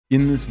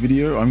In this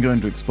video, I'm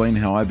going to explain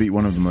how I beat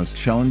one of the most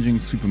challenging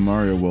Super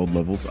Mario World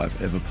levels I've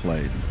ever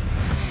played.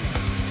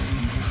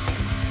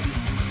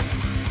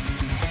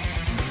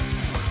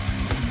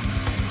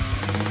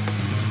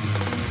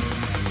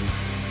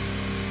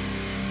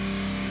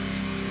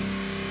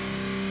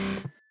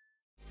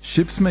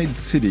 Ships Made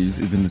Cities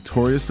is a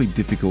notoriously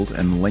difficult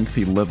and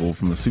lengthy level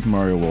from the Super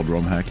Mario World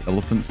romhack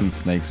Elephants and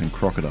Snakes and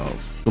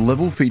Crocodiles. The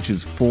level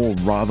features 4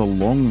 rather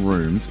long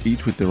rooms,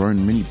 each with their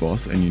own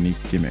mini-boss and unique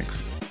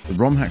gimmicks. The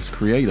romhack's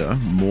creator,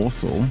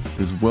 Morsel,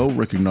 is well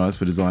recognised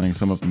for designing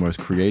some of the most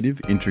creative,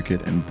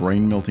 intricate and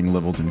brain-melting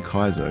levels in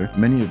Kaizo,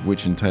 many of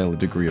which entail a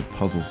degree of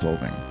puzzle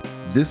solving.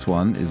 This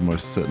one is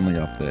most certainly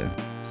up there.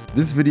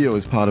 This video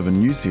is part of a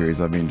new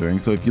series I've been doing,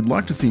 so if you'd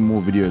like to see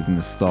more videos in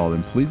this style,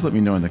 then please let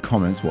me know in the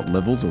comments what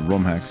levels or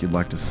romhacks you'd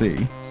like to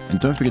see, and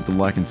don't forget to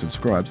like and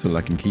subscribe so that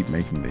I can keep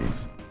making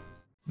these.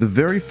 The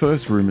very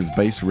first room is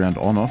based around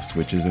on-off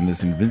switches and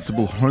this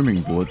invincible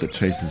homing bullet that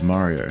chases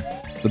Mario.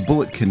 The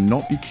bullet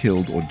cannot be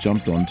killed or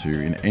jumped onto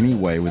in any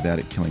way without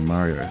it killing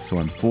Mario, so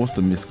I'm forced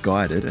to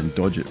misguide it and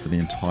dodge it for the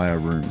entire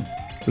room.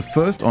 The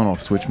first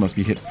on-off switch must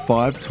be hit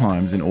 5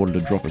 times in order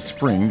to drop a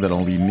spring that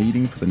I'll be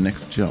needing for the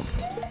next jump.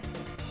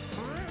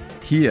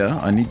 Here,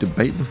 I need to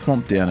bait the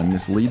thwomp down and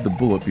mislead the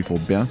bullet before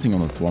bouncing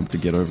on the thwomp to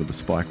get over the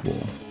spike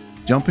wall.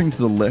 Jumping to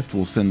the left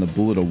will send the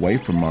bullet away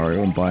from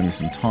Mario and buy me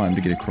some time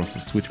to get across the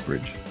switch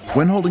bridge.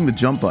 When holding the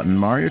jump button,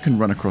 Mario can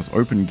run across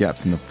open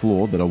gaps in the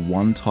floor that are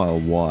 1 tile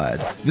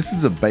wide. This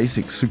is a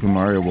basic Super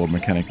Mario World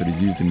mechanic that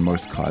is used in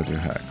most Kaizo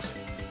hacks.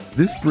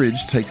 This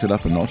bridge takes it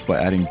up a notch by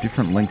adding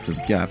different lengths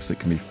of gaps that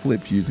can be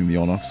flipped using the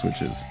on-off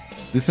switches.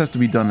 This has to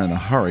be done in a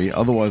hurry,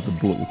 otherwise the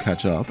bullet will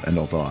catch up and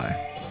I'll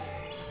die.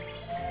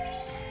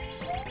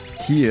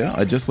 Here,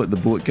 I just let the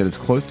bullet get as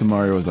close to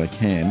Mario as I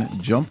can,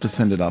 jump to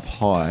send it up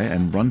high,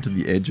 and run to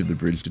the edge of the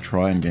bridge to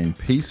try and gain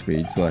P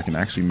speed so that I can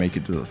actually make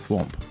it to the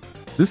thwomp.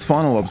 This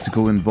final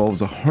obstacle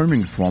involves a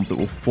homing thwomp that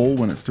will fall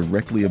when it's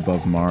directly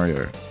above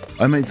Mario.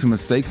 I made some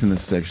mistakes in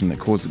this section that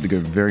caused it to go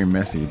very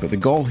messy, but the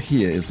goal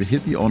here is to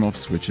hit the on-off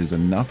switches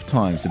enough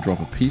times to drop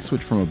a P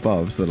switch from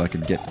above so that I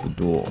could get to the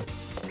door.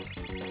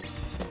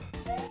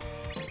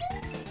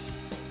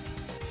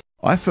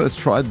 I first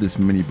tried this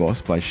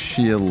mini-boss by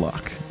sheer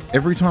luck.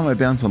 Every time I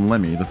bounce on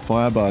Lemmy, the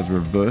fire bars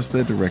reverse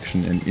their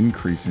direction and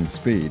increase in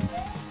speed.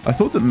 I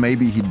thought that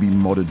maybe he'd be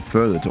modded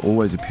further to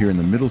always appear in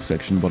the middle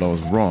section, but I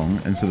was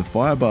wrong, and so the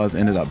fire bars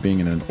ended up being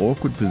in an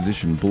awkward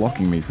position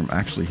blocking me from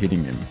actually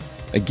hitting him.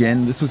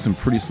 Again, this was some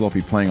pretty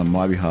sloppy playing on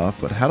my behalf,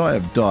 but had I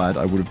have died,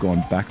 I would have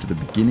gone back to the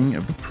beginning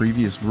of the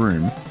previous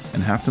room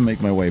and have to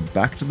make my way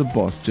back to the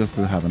boss just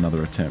to have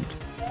another attempt.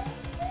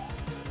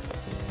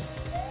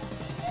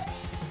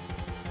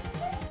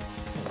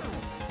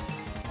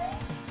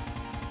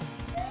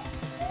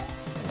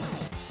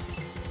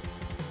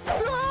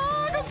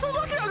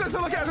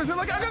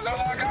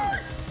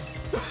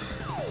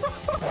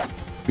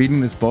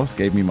 Beating this boss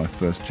gave me my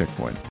first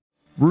checkpoint.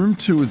 Room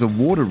 2 is a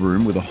water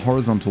room with a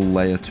horizontal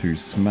layer 2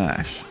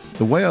 smash.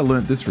 The way I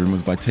learnt this room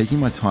was by taking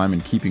my time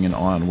and keeping an eye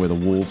on where the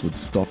walls would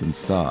stop and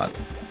start.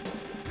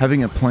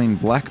 Having a plain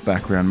black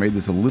background made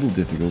this a little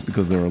difficult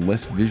because there are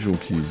less visual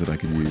cues that I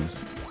could use.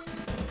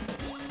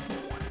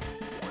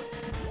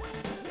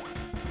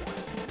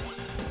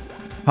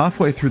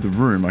 Halfway through the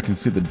room I can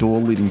see the door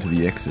leading to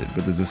the exit,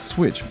 but there's a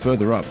switch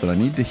further up that I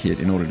need to hit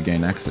in order to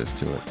gain access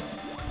to it.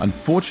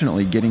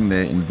 Unfortunately, getting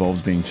there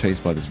involves being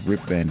chased by this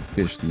Rip Van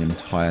fish the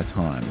entire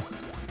time.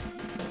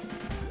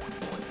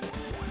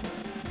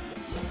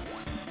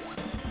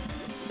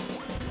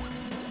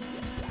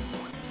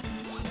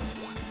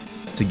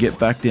 To get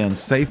back down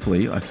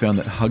safely, I found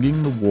that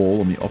hugging the wall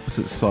on the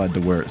opposite side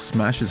to where it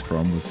smashes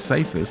from was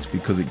safest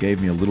because it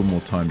gave me a little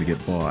more time to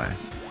get by.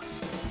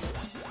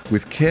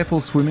 With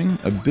careful swimming,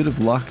 a bit of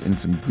luck and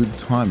some good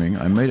timing,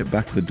 I made it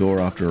back to the door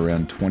after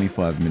around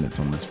 25 minutes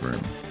on this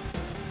room.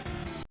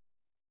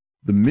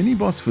 The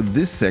mini-boss for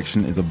this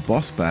section is a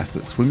boss bass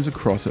that swims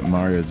across at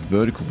Mario's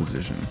vertical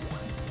position.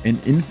 An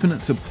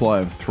infinite supply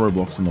of throw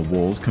blocks on the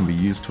walls can be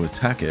used to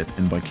attack it,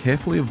 and by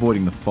carefully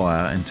avoiding the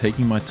fire and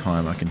taking my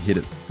time I can hit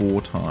it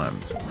 4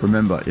 times.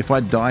 Remember, if I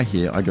die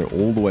here I go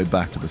all the way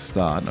back to the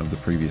start of the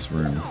previous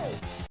room.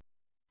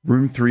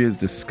 Room 3 is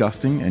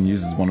disgusting and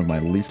uses one of my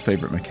least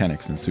favourite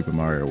mechanics in Super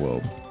Mario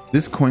World.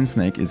 This coin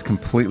snake is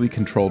completely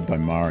controlled by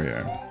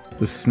Mario.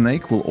 The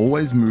snake will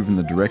always move in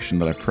the direction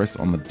that I press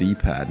on the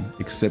D-pad,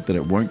 except that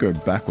it won't go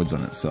backwards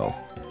on itself.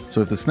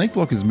 So if the snake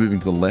block is moving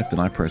to the left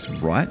and I press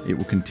right, it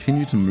will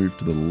continue to move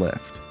to the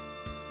left.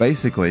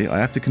 Basically, I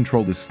have to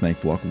control this snake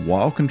block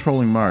while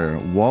controlling Mario,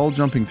 while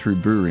jumping through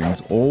boo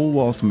rings, all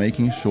whilst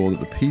making sure that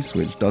the P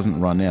switch doesn't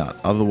run out,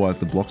 otherwise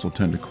the blocks will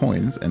turn to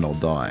coins and I'll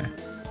die.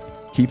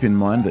 Keep in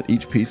mind that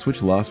each P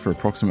switch lasts for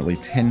approximately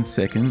 10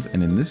 seconds,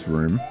 and in this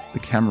room, the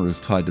camera is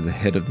tied to the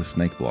head of the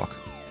snake block.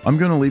 I'm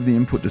going to leave the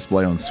input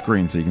display on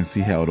screen so you can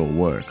see how it all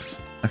works.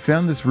 I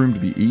found this room to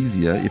be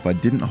easier if I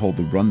didn't hold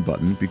the run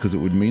button because it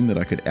would mean that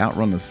I could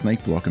outrun the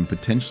snake block and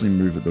potentially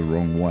move it the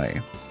wrong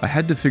way. I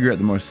had to figure out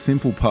the most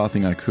simple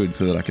pathing I could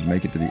so that I could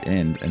make it to the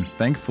end, and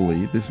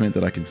thankfully this meant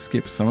that I could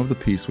skip some of the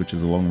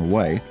P-switches along the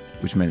way,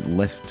 which meant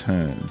less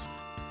turns.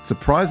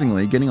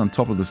 Surprisingly, getting on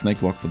top of the snake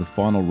block for the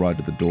final ride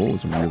to the door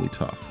was really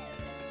tough.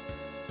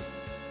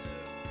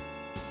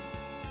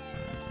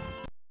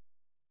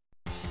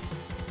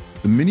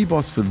 The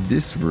mini-boss for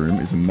this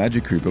room is a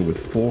Magic Koopa with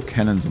 4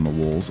 cannons on the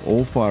walls,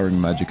 all firing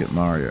magic at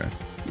Mario.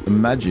 The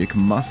magic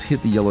must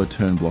hit the yellow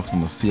turn blocks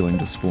on the ceiling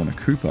to spawn a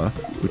Koopa,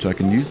 which I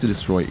can use to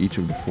destroy each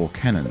of the 4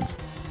 cannons.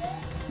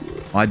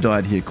 I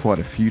died here quite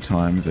a few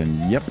times,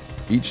 and yep,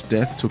 each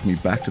death took me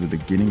back to the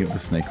beginning of the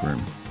snake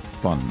room.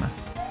 Fun.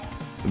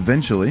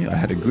 Eventually, I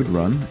had a good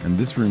run, and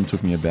this room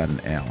took me about an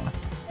hour.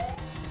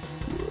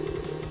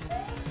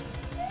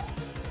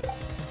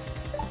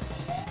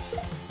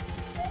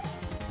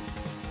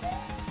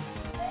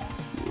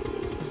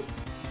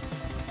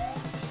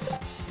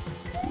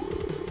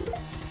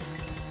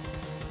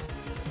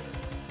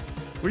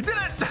 We did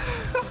it!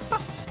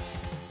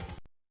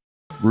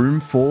 Room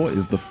 4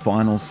 is the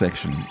final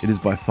section. It is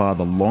by far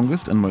the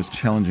longest and most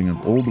challenging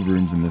of all the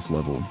rooms in this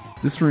level.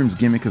 This room's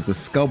gimmick is the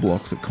skull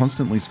blocks that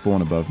constantly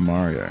spawn above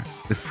Mario.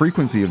 The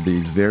frequency of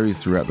these varies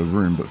throughout the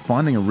room, but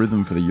finding a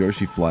rhythm for the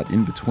Yoshi flight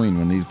in between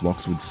when these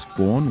blocks would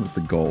spawn was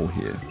the goal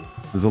here.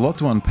 There's a lot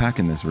to unpack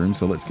in this room,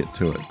 so let's get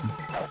to it.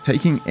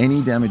 Taking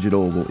any damage at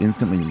all will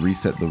instantly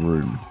reset the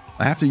room.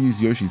 I have to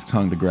use Yoshi's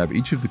tongue to grab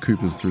each of the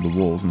Koopas through the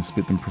walls and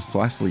spit them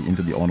precisely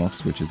into the on-off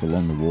switches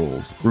along the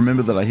walls.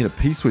 Remember that I hit a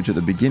P-switch at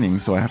the beginning,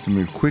 so I have to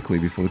move quickly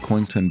before the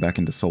coins turn back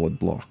into solid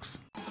blocks.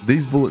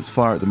 These bullets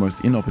fire at the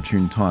most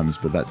inopportune times,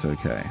 but that's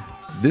okay.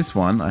 This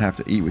one I have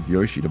to eat with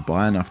Yoshi to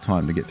buy enough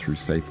time to get through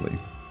safely.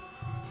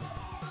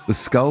 The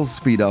skulls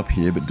speed up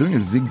here, but doing a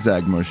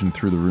zigzag motion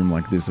through the room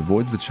like this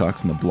avoids the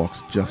chucks and the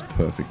blocks just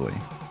perfectly.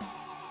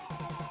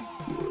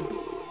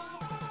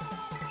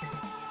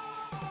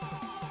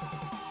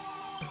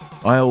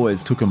 I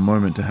always took a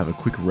moment to have a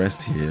quick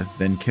rest here,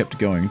 then kept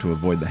going to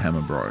avoid the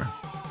hammer bro.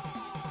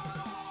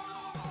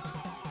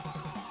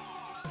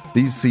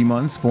 These sea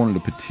mines spawn at a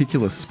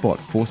particular spot,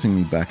 forcing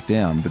me back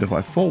down, but if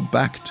I fall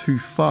back too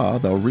far,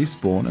 they'll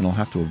respawn and I'll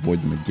have to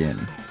avoid them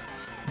again.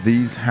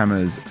 These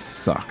hammers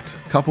sucked.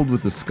 Coupled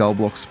with the skull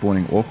blocks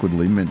spawning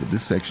awkwardly meant that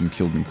this section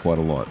killed me quite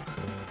a lot.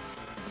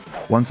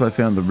 Once I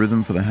found the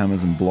rhythm for the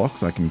hammers and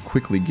blocks, I can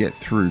quickly get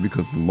through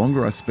because the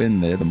longer I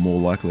spend there, the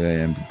more likely I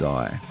am to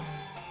die.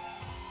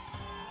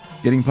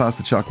 Getting past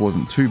the chuck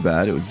wasn't too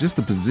bad, it was just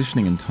the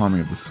positioning and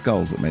timing of the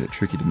skulls that made it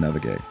tricky to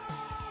navigate.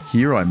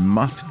 Here I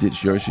must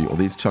ditch Yoshi or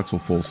these chucks will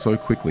fall so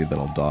quickly that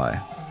I'll die.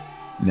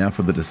 Now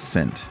for the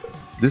descent.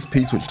 This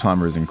P-switch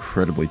timer is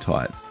incredibly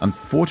tight.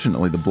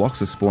 Unfortunately, the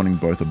blocks are spawning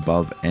both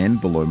above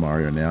and below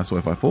Mario now, so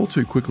if I fall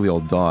too quickly I'll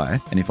die,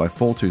 and if I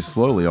fall too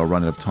slowly I'll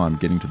run out of time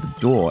getting to the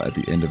door at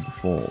the end of the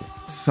fall.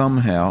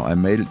 Somehow I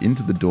made it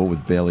into the door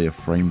with barely a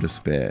frame to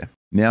spare.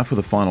 Now for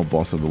the final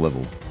boss of the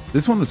level.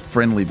 This one was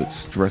friendly but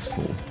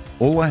stressful.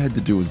 All I had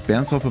to do was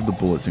bounce off of the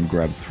bullets and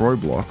grab throw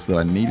blocks that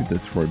I needed to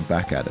throw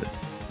back at it.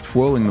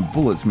 Twirling the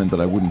bullets meant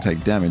that I wouldn't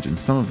take damage, and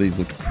some of these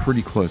looked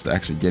pretty close to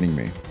actually getting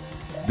me.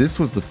 This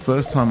was the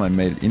first time I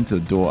made it into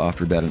the door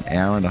after about an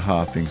hour and a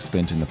half being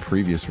spent in the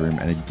previous room,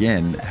 and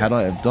again, had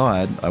I have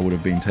died, I would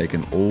have been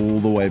taken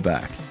all the way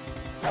back.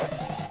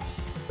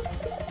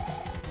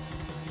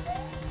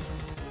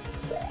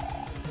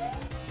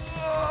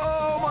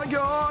 Oh my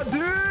god,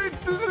 dude!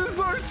 This is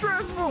so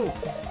stressful!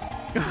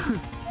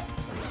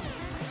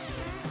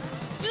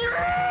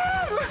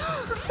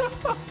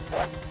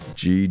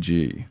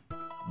 GG.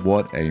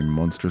 What a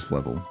monstrous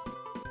level.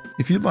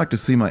 If you'd like to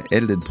see my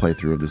edited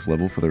playthrough of this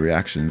level for the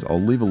reactions,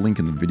 I'll leave a link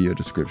in the video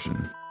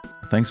description.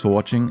 Thanks for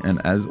watching,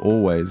 and as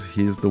always,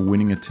 here's the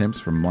winning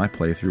attempts from my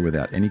playthrough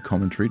without any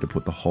commentary to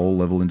put the whole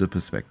level into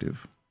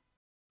perspective.